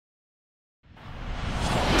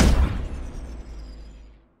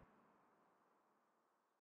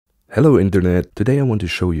Hello Internet! Today I want to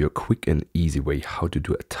show you a quick and easy way how to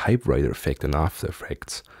do a typewriter effect in After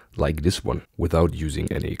Effects, like this one, without using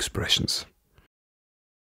any expressions.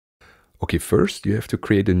 Okay, first you have to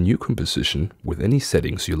create a new composition with any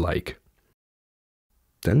settings you like.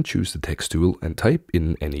 Then choose the text tool and type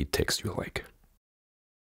in any text you like.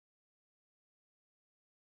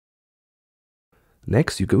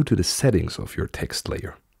 Next you go to the settings of your text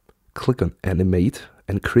layer. Click on Animate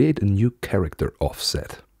and create a new character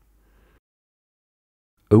offset.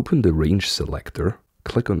 Open the range selector,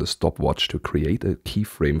 click on the stopwatch to create a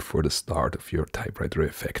keyframe for the start of your typewriter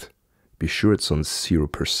effect. Be sure it's on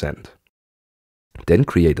 0%. Then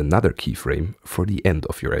create another keyframe for the end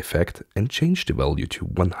of your effect and change the value to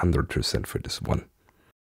 100% for this one.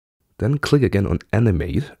 Then click again on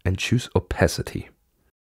Animate and choose Opacity.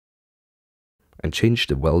 And change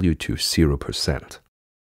the value to 0%.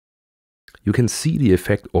 You can see the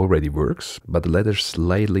effect already works, but the letters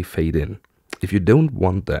slightly fade in. If you don't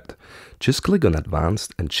want that, just click on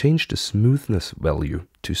Advanced and change the smoothness value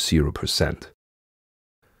to 0%.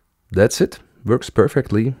 That's it, works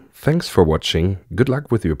perfectly. Thanks for watching, good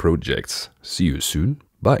luck with your projects. See you soon,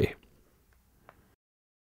 bye.